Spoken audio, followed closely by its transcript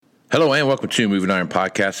Hello and welcome to Moving Iron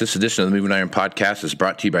Podcast. This edition of the Moving Iron Podcast is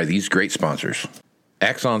brought to you by these great sponsors.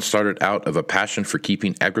 Axon started out of a passion for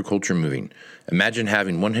keeping agriculture moving. Imagine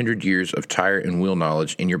having 100 years of tire and wheel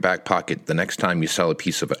knowledge in your back pocket the next time you sell a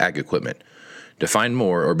piece of ag equipment. To find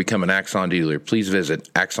more or become an Axon dealer, please visit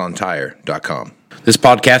axontire.com. This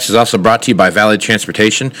podcast is also brought to you by Valley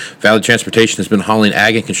Transportation. Valley Transportation has been hauling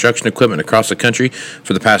ag and construction equipment across the country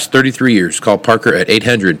for the past 33 years. Call Parker at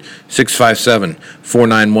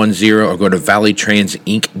 800-657-4910 or go to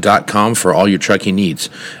valleytransinc.com for all your trucking needs.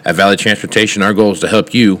 At Valley Transportation, our goal is to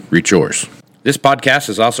help you reach yours. This podcast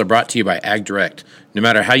is also brought to you by Ag Direct. No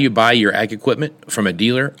matter how you buy your ag equipment, from a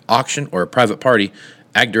dealer, auction, or a private party,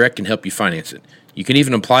 Ag Direct can help you finance it. You can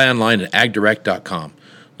even apply online at agdirect.com.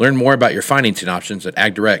 Learn more about your financing options at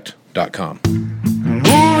agdirect.com.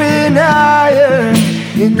 Moving higher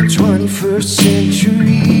in the 21st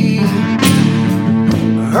century.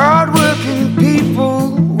 Hard-working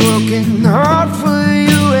people working hard for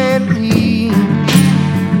you and me.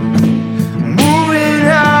 Moving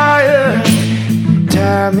higher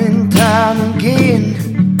time and time again.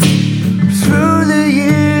 Through the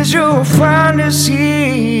years you'll find us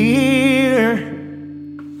here.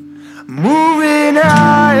 Moving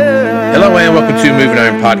higher. Hello and welcome to Moving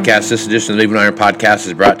Iron Podcast. This edition of the Moving Iron Podcast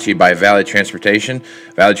is brought to you by Valley Transportation.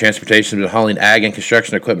 Valley Transportation has been hauling ag and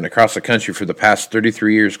construction equipment across the country for the past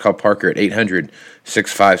 33 years. Call Parker at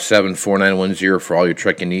 800-657-4910 for all your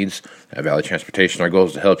trucking needs. At Valley Transportation, our goal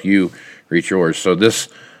is to help you reach yours. So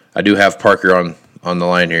I do have Parker on the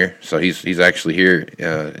line here. So he's actually here,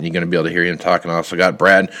 and you're going to be able to hear him talking. I also got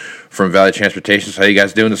Brad from Valley Transportation. So how you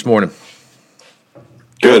guys doing this morning?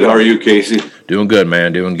 Good. How are you, Casey? Doing good,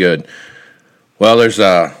 man. Doing good. Well, there's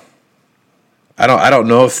I don't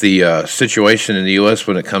know if the situation in the U.S.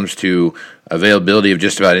 when it comes to availability of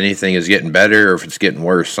just about anything is getting better or if it's getting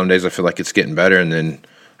worse. Some days I feel like it's getting better, and then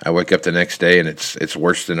I wake up the next day and it's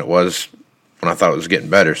worse than it was when I thought it was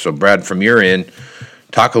getting better. So, Brad, from your end,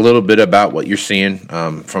 talk a little bit about what you're seeing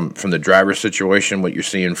from the driver situation, what you're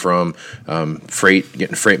seeing from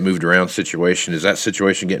getting freight moved around situation. Is that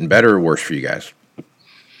situation getting better or worse for you guys?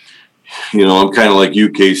 You know, I'm kind of like you,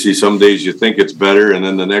 Casey. Some days you think it's better, and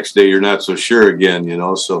then the next day you're not so sure again, you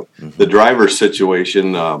know. So the driver situation,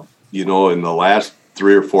 you know, in the last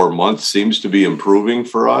 3 or 4 months seems to be improving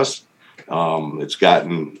for us. It's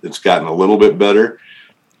gotten a little bit better.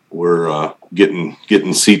 We're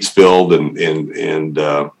getting seats filled and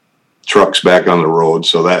trucks back on the road,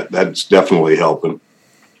 so that's definitely helping.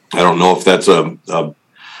 I don't know if that's a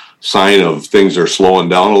sign of things are slowing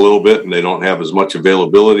down a little bit and they don't have as much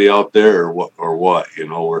availability out there or what, you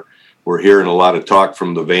know. We're hearing a lot of talk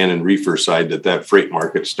from the van and reefer side that freight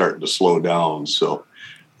market's starting to slow down. So,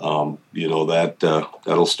 you know,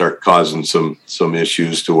 that'll start causing some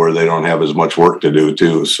issues to where they don't have as much work to do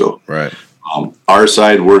too. So, right. Our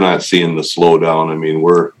side, we're not seeing the slowdown. I mean,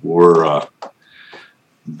 we're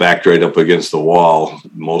backed right up against the wall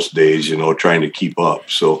most days, you know, trying to keep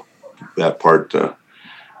up. So that part,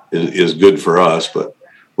 is good for us, but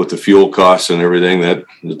with the fuel costs and everything,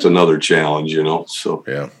 it's another challenge, you know. So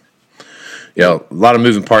yeah, a lot of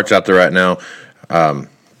moving parts out there right now.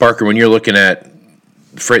 Parker, when you're looking at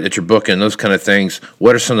freight that you're booking, those kind of things,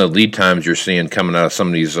 what are some of the lead times you're seeing coming out of some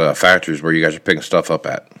of these factories where you guys are picking stuff up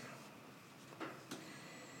at?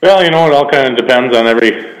 Well, you know, it all kind of depends on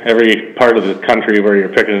every part of the country where you're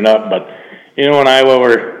picking it up, but you know, in Iowa,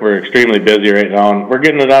 we're extremely busy right now, and we're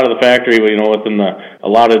getting it out of the factory, you know, within the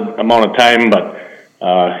allotted amount of time. But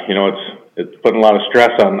you know, it's putting a lot of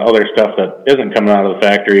stress on other stuff that isn't coming out of the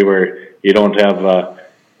factory, where you don't have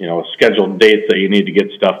you know, scheduled dates that you need to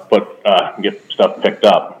get stuff picked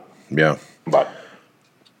up. Yeah. But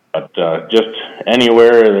just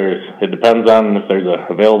anywhere it depends on if there's a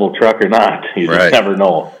available truck or not. You right. Just never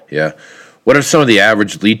know. Yeah. What are some of the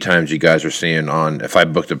average lead times you guys are seeing on if I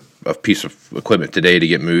booked a piece of equipment today to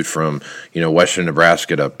get moved from, you know, western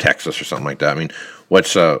Nebraska to Texas or something like that? I mean, what's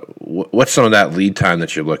some of that lead time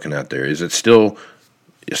that you're looking at there? Is it still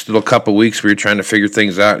a couple of weeks where you're trying to figure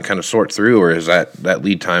things out and kind of sort through, or has that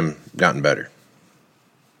lead time gotten better?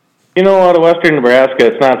 You know, out of western Nebraska,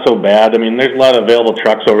 it's not so bad. I mean, there's a lot of available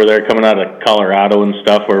trucks over there coming out of Colorado and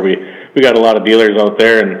stuff where we got a lot of dealers out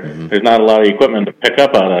there, and there's not a lot of equipment to pick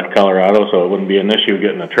up out of Colorado, so it wouldn't be an issue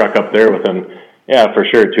getting a truck up there within, for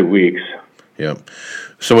sure, 2 weeks. Yeah.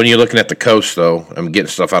 So when you're looking at the coast, though, I'm getting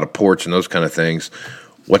stuff out of ports and those kind of things,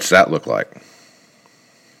 what's that look like?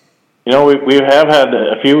 You know, we have had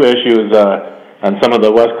a few issues on some of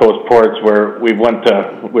the West Coast ports where we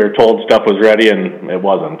were told stuff was ready and it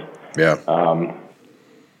wasn't. Yeah.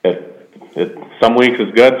 Some weeks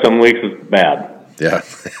is good, some weeks is bad. Yeah.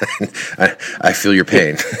 I feel your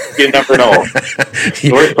pain. You never know.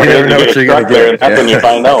 You never know what you're going to get. That's when you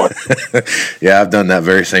find out. Yeah, I've done that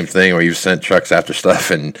very same thing where you've sent trucks after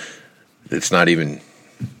stuff and it's not even,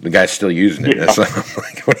 the guy's still using it. Yeah. So I'm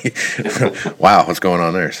like, wow, what's going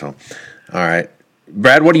on there? So, all right.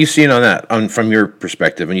 Brad, what are you seeing on that from your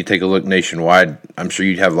perspective? When you take a look nationwide, I'm sure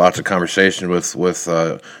you'd have lots of conversations with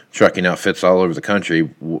trucking outfits all over the country.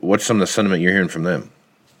 What's some of the sentiment you're hearing from them?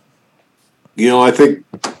 I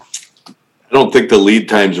don't think the lead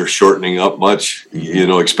times are shortening up much,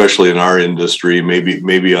 especially in our industry,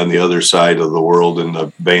 maybe on the other side of the world in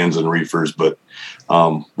the vans and reefers. But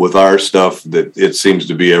with our stuff, that it seems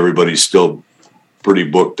to be everybody's still pretty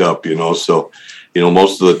booked up, so,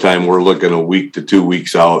 most of the time we're looking a week to 2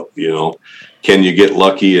 weeks out, can you get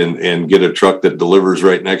lucky and get a truck that delivers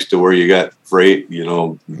right next to where you got freight,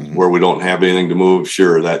 where we don't have anything to move?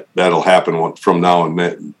 Sure, that'll happen from now and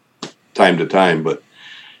then, time to time, but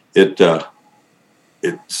it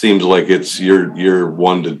seems like you're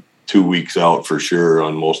 1 to 2 weeks out for sure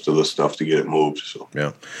on most of the stuff to get it moved. So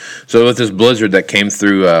yeah. So with this blizzard that came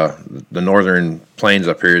through the northern plains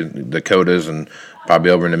up here, Dakotas, and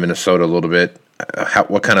probably over into Minnesota a little bit,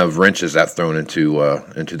 what kind of wrench is that thrown into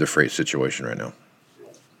the freight situation right now?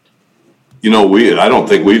 I don't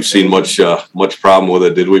think we've seen much problem with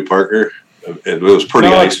it, did we, Parker? It was pretty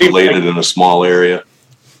isolated in a small area.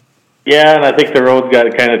 Yeah, and I think the roads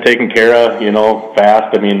got kind of taken care of,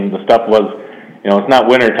 fast. I mean, the stuff was, it's not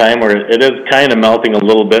winter time where it is kind of melting a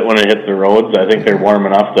little bit when it hits the roads. I think they're warm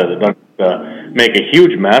enough that it doesn't make a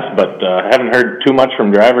huge mess, but haven't heard too much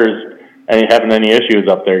from drivers having any issues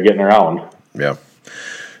up there getting around. Yeah.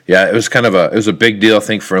 Yeah, it was a big deal, I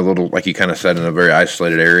think, for a little, like you kind of said, in a very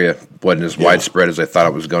isolated area. Wasn't as widespread as I thought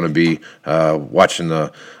it was going to be. Watching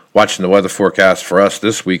the weather forecast for us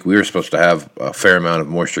this week, we were supposed to have a fair amount of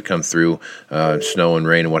moisture come through, snow and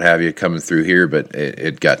rain and what have you coming through here, but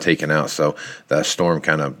it got taken out. So the storm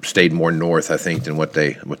kind of stayed more north, I think, than what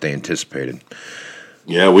they anticipated.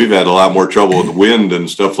 Yeah, we've had a lot more trouble with wind and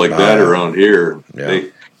stuff like that around here. Yeah.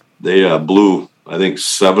 They blew, I think,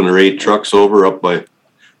 7 or 8 trucks over up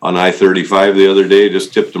on I-35 the other day.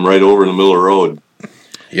 Just tipped them right over in the middle of the road.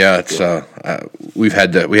 Yeah, it's we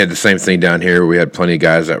had the same thing down here. We had plenty of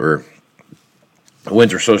guys that were, the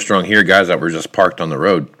winds were so strong here, guys that were just parked on the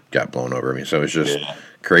road got blown over. I mean, so it was just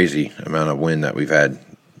crazy amount of wind that we've had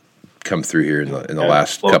come through here in the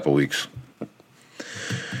last couple weeks.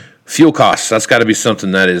 Fuel costs, that's got to be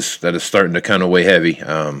something that is starting to kind of weigh heavy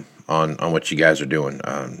on what you guys are doing.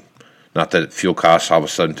 Not that fuel costs all of a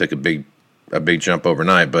sudden took a big jump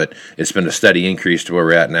overnight, but it's been a steady increase to where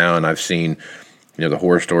we're at now, and I've seen the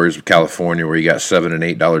horror stories of California where you got $7 and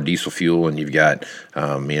 $8 diesel fuel, and you've got,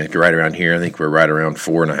 right around here, I think we're right around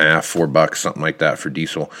 $4.50, $4, something like that for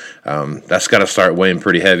diesel. That's got to start weighing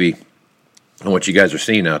pretty heavy on what you guys are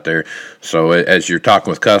seeing out there. So as you're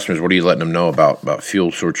talking with customers, what are you letting them know about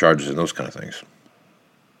fuel surcharges and those kind of things?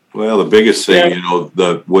 Well, the biggest thing,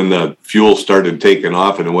 when the fuel started taking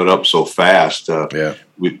off and it went up so fast,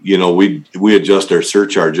 we adjust our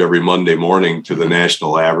surcharge every Monday morning to the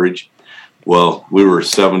national average. Well, we were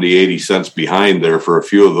 70, 80 cents behind there for a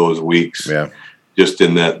few of those weeks. Yeah. Just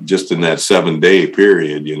in that 7-day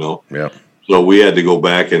period, Yeah. So we had to go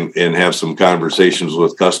back and have some conversations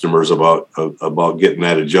with customers about getting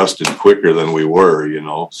that adjusted quicker than we were,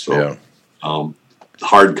 So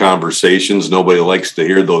hard conversations. Nobody likes to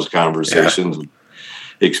hear those conversations,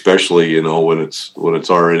 especially, when it's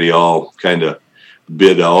already all kind of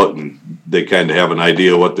bid out and they kind of have an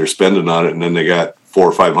idea what they're spending on it, and then they got $400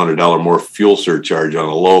 or $500 more fuel surcharge on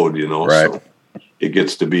a load, Right. So it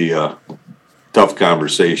gets to be a tough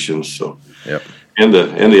conversation. So, yep. And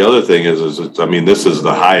the other thing is this is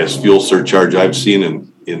the highest fuel surcharge I've seen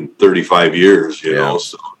in 35 years, you know.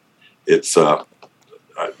 So it's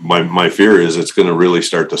my fear is it's going to really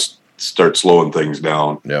start slowing things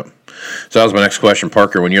down. Yep. So that was my next question,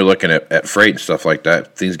 Parker. When you're looking at freight and stuff like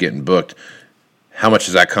that, things getting booked, how much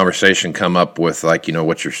does that conversation come up with, like,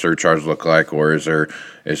 what your surcharge look like, or is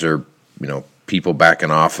there people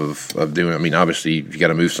backing off of doing? I mean, obviously, if you got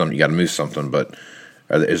to move something, you got to move something, but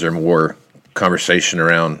is there more conversation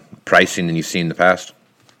around pricing than you've seen in the past?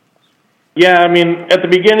 Yeah, I mean, at the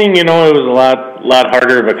beginning, it was a lot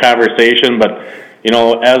harder of a conversation, but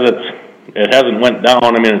as it hasn't went down.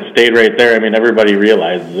 I mean, it stayed right there. I mean, everybody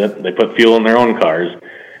realizes it. They put fuel in their own cars.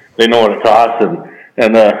 They know what it costs,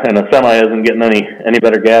 and a semi isn't getting any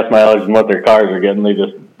better gas mileage than what their cars are getting. They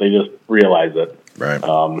just realize it. Right.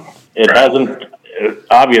 It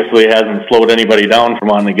obviously hasn't slowed anybody down from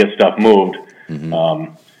wanting to get stuff moved.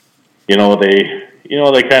 Mm-hmm.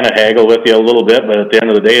 they kind of haggle with you a little bit, but at the end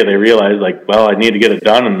of the day, they realize, like, well, I need to get it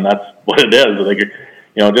done, and that's what it is. Like,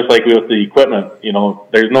 just like with the equipment,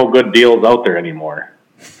 there's no good deals out there anymore.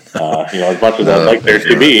 As much as I'd like there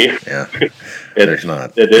to be, there's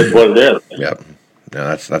not. It is what it is. Yep. No,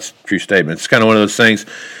 that's a true statement. It's kind of one of those things.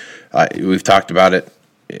 We've talked about it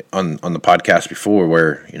on the podcast before,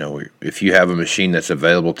 where if you have a machine that's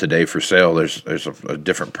available today for sale, there's a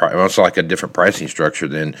different price. It's like a different pricing structure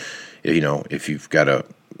than if you've got a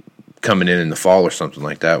coming in the fall or something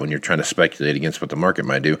like that, when you're trying to speculate against what the market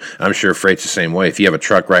might do. I'm sure freight's the same way. If you have a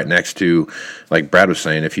truck right next to, like Brad was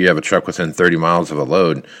saying, if you have a truck within 30 miles of a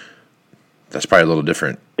load, that's probably a little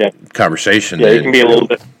different conversation. Yeah, you can be a little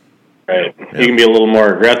bit right. Yeah. You can be a little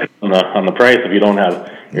more aggressive on the price if you don't have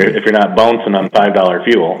if you're not bouncing on $5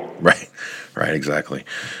 fuel. Right, exactly.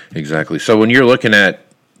 So when you're looking at,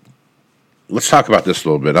 let's talk about this a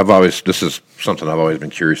little bit. This is something I've always been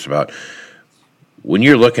curious about. When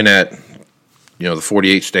you're looking at, the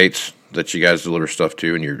 48 states that you guys deliver stuff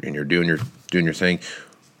to, and you're doing your thing,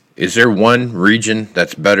 is there one region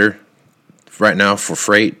that's better right now for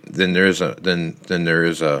freight than there isn't?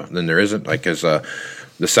 Like, is the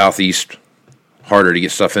Southeast harder to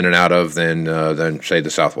get stuff in and out of than say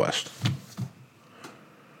the Southwest?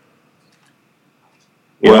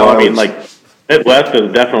 Like Midwest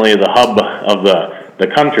is definitely the hub of the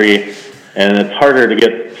country, and it's harder to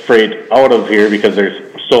get freight out of here because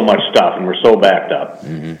there's so much stuff and we're so backed up.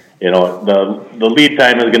 Mm-hmm. The lead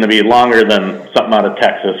time is going to be longer than something out of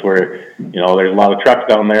Texas, where there's a lot of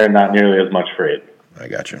trucks down there and not nearly as much freight. I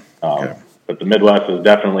got you. Okay. But the Midwest is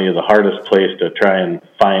definitely the hardest place to try and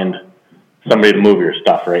find somebody to move your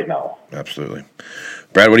stuff right now. Absolutely.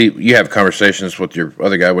 Brad, what do you have conversations with your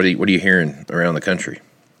other guy? What are you hearing around the country?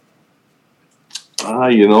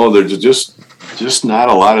 There's just not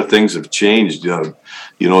a lot of things have changed.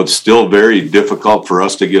 It's still very difficult for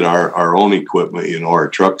us to get our own equipment, our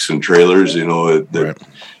trucks and trailers, right.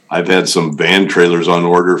 I've had some van trailers on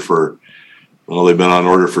order they've been on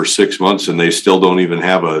order for 6 months, and they still don't even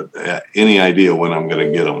have any idea when I'm going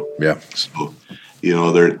to get them. Yeah. So,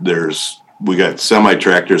 we got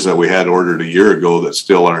semi-tractors that we had ordered a year ago that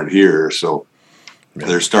still aren't here. So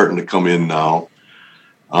they're starting to come in now.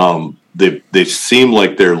 They seem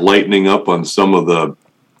like they're lightening up on some of the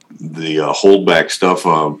holdback stuff,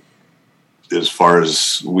 as far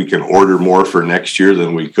as we can order more for next year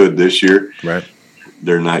than we could this year. Right.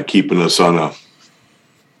 They're not keeping us on a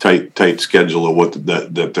tight schedule of what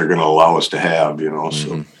that they're going to allow us to have,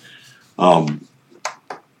 Mm-hmm.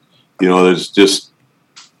 So, there's just,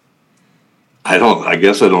 I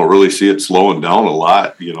guess I don't really see it slowing down a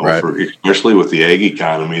lot, right. Especially with the ag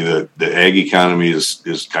economy. The ag economy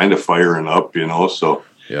is kind of firing up, so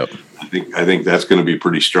yep. I think that's going to be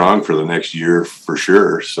pretty strong for the next year for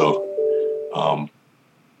sure. So,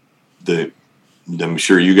 I'm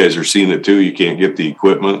sure you guys are seeing it too. You can't get the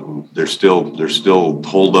equipment, and there's still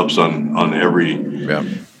holdups on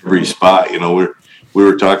every spot. We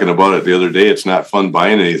were talking about it the other day. It's not fun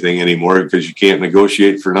buying anything anymore because you can't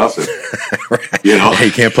negotiate for nothing. Right. You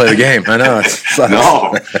can't play the game. I know.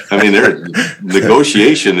 No,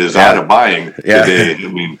 negotiation is out of buying today. I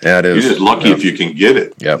mean, it is. You're just lucky if you can get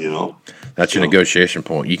it. Yep. That's your negotiation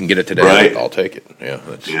point. You can get it today. Right. I'll take it.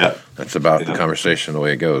 That's about the conversation, the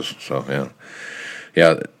way it goes. So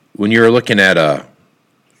yeah. When you're looking at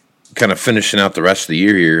kind of finishing out the rest of the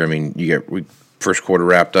year here, I mean, we first quarter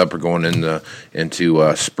wrapped up. We're going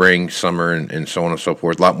into spring, summer, and so on and so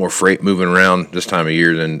forth. A lot more freight moving around this time of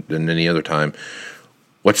year than any other time.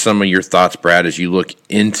 What's some of your thoughts, Brad, as you look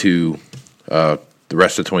into the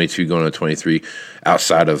rest of 22 going into 23,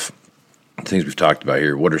 outside of things we've talked about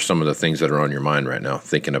here? What are some of the things that are on your mind right now,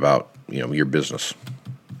 thinking about your business?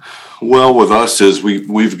 Well, with us is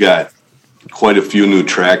we've got quite a few new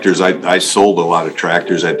tractors. I sold a lot of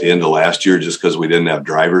tractors at the end of last year just because we didn't have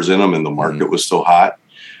drivers in them and the market was so hot.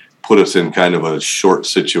 Put us in kind of a short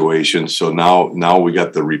situation. So now we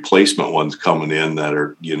got the replacement ones coming in that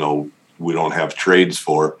are, we don't have trades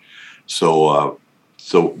for. So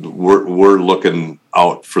we're looking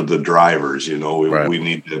out for the drivers. We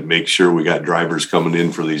need to make sure we got drivers coming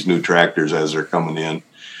in for these new tractors as they're coming in,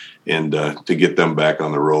 and to get them back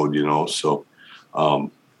on the road. So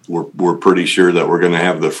we're pretty sure that we're going to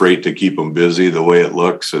have the freight to keep them busy. The way it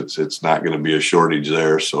looks, it's not going to be a shortage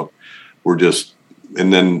there. So we're just,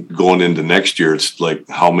 and then going into next year, it's like,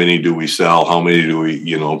 how many do we sell? How many do we,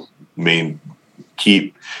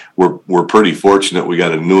 keep? We're pretty fortunate. We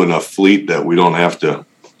got a new enough fleet that we don't have to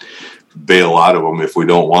bail out of them if we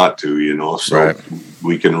don't want to, so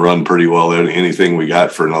we can run pretty well anything we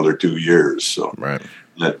got for another 2 years. So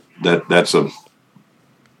that's a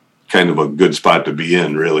kind of a good spot to be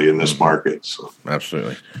in, really, in this market. So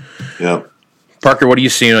absolutely. Yeah. Parker, what are you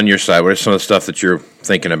seeing on your side? What are some of the stuff that you're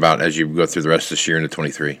thinking about as you go through the rest of this year into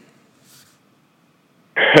 23?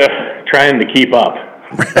 Trying to keep up.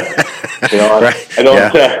 Right.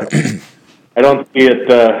 I don't see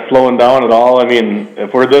it slowing down at all. I mean,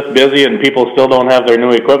 if we're this busy and people still don't have their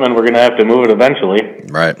new equipment, we're going to have to move it eventually.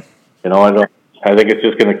 Right. I think it's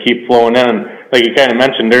just going to keep flowing in. And like you kind of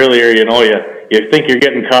mentioned earlier, you think you're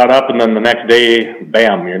getting caught up, and then the next day,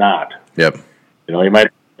 bam, you're not. Yep. You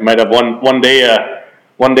might have one day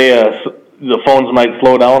the phones might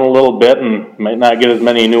slow down a little bit and might not get as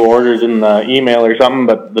many new orders in the email or something,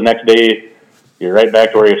 but the next day you're right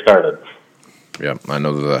back to where you started. Yeah, I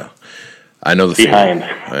know the behind. feeling.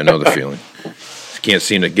 I know the feeling. Just can't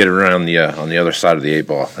seem to get around the on the other side of the 8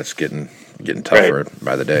 ball. That's getting tougher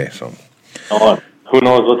by the day. So, who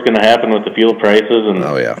knows what's going to happen with the fuel prices and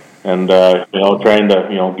trying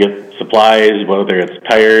to get supplies, whether it's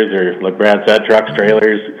tires or like Brad said, trucks,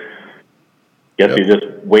 trailers. Guess you just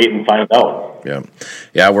wait and find out. Yeah.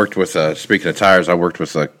 I worked with speaking of tires, I worked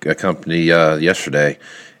with a company yesterday,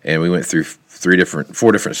 and we went through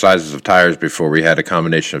 4 different sizes of tires before we had a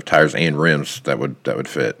combination of tires and rims that would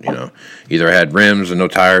fit. Either I had rims and no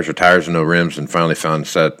tires, or tires and no rims, and finally found a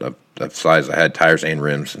set of size that had tires and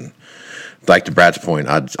rims. And like to Brad's point,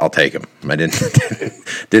 I'll take them. I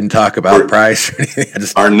didn't talk about price or anything.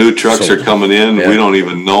 Our new trucks are coming in. Yeah. We don't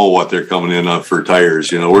even know what they're coming in on for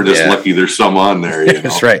tires. We're just lucky there's some on there.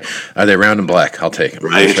 That's right. Are they round and black? I'll take them.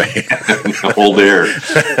 Right. Hold air.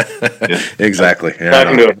 Exactly.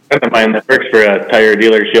 Talking to a friend of mine that works for a tire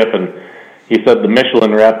dealership, and he said the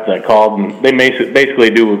Michelin rep that called, and they basically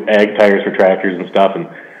do ag tires for tractors and stuff, and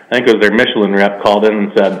I think it was their Michelin rep called in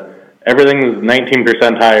and said, everything's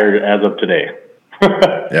 19% higher as of today.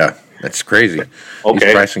 Yeah, that's crazy. Okay.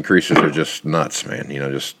 These price increases are just nuts, man. You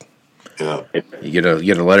get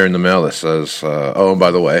a letter in the mail that says, "Oh, and by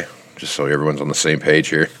the way, just so everyone's on the same page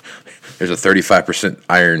here, there's a 35%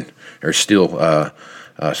 iron or steel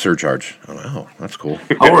surcharge." Oh, that's cool.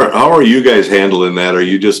 How are you guys handling that? Are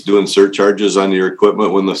you just doing surcharges on your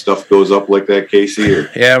equipment when the stuff goes up like that, Casey? Or?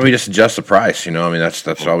 Yeah, we just adjust the price.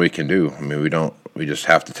 That's all we can do. We just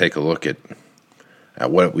have to take a look at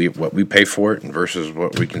what we pay for it versus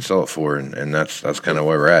what we can sell it for, and that's kind of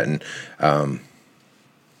where we're at. And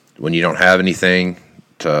when you don't have anything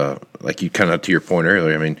to, like you kind of to your point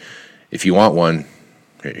earlier, if you want one,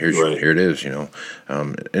 here it is. And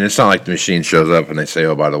it's not like the machine shows up and they say,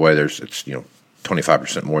 oh, by the way, it's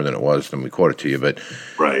 25% more than it was than we quoted to you. But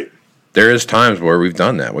there is times where we've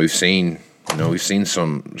done that. We've seen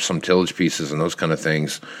some tillage pieces and those kind of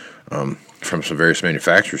things. From some various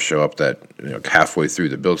manufacturers show up that halfway through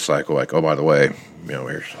the build cycle, like, oh, by the way,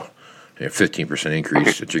 here's a 15%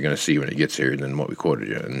 increase that you're going to see when it gets here than what we quoted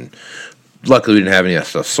you. And luckily, we didn't have any of that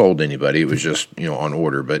stuff sold to anybody. It was just on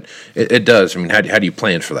order. But it does. How do you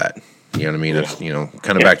plan for that? You know what I mean? That's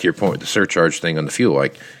kind of back to your point with the surcharge thing on the fuel.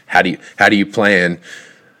 Like, how do you plan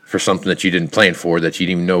for something that you didn't plan for, that you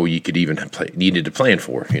didn't even know you could even needed to plan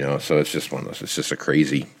for? So it's just one of those. It's just a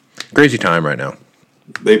crazy time right now.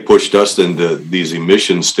 They pushed us into these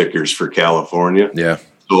emission stickers for California. Yeah.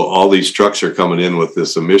 So all these trucks are coming in with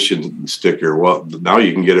this emission sticker. Well, now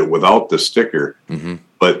you can get it without the sticker. Mm-hmm.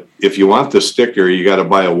 But if you want the sticker, you got to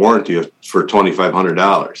buy a warranty for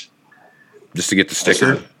 $2,500. Just to get the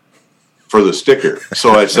sticker? For the sticker.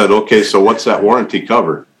 So I said, okay, so what's that warranty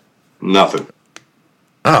cover? Nothing.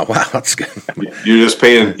 Oh, wow, that's good.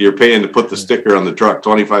 You're paying to put the sticker on the truck,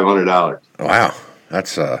 $2,500. Wow,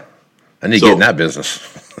 that's I need to get in that business.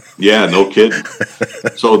 Yeah, no kidding.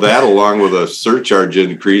 So that, along with a surcharge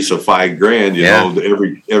increase of $5,000, you know,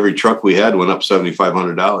 every truck we had went up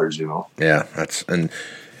 $7,500. You know. Yeah, and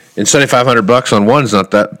 $7,500 on one's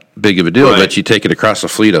not that big of a deal. But you take it across a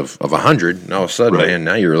fleet of 100, and all of a sudden, man,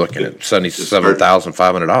 now you're looking at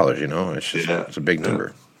 $77,500. You know, it's just it's a big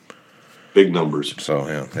number. Big numbers. So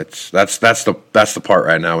that's the part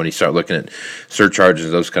right now when you start looking at surcharges,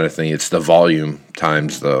 those kind of things. It's the volume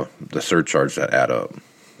times the surcharge that add up.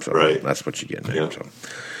 So that's what you get in there. So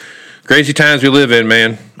crazy times we live in,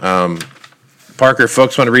 man. Parker, if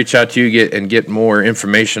folks want to reach out to you get more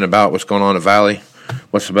information about what's going on at Valley,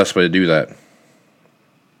 what's the best way to do that?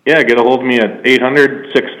 Yeah, get a hold of me at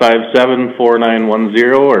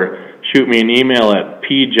 800-657-4910 or shoot me an email at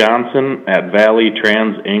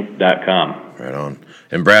pjohnson@valleytransinc.com. Right on.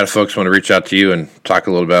 And Brad, if folks want to reach out to you and talk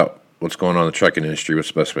a little about what's going on in the trucking industry, what's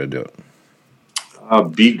the best way to do it?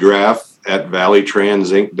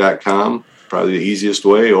 bgraph@valleytransinc.com, probably the easiest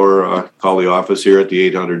way, or call the office here at the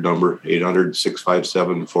 800 number,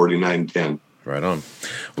 800-657-4910. Right on.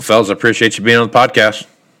 Well, fellas, I appreciate you being on the podcast.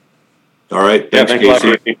 All right. Yeah, Thanks, thanks a lot,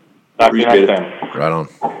 Casey. Casey. Talk to you Appreciate next it. time. Right on.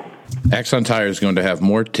 Axon Tire is going to have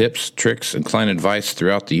more tips, tricks, and client advice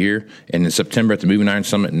throughout the year and in September at the Moving Iron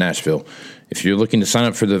Summit in Nashville. If you're looking to sign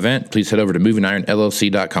up for the event, please head over to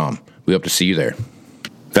movingironllc.com. We hope to see you there.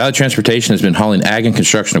 Valley Transportation has been hauling ag and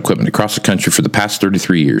construction equipment across the country for the past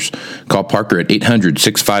 33 years. Call Parker at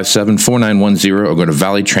 800-657-4910 or go to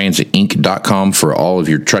valleytransitinc.com for all of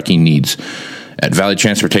your trucking needs. At Valley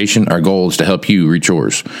Transportation, our goal is to help you reach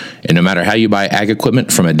yours. And no matter how you buy ag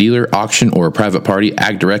equipment from a dealer, auction, or a private party,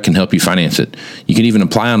 AgDirect can help you finance it. You can even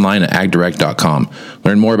apply online at agdirect.com.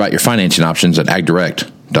 Learn more about your financing options at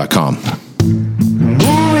agdirect.com.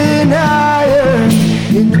 Moving higher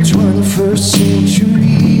in the 21st century.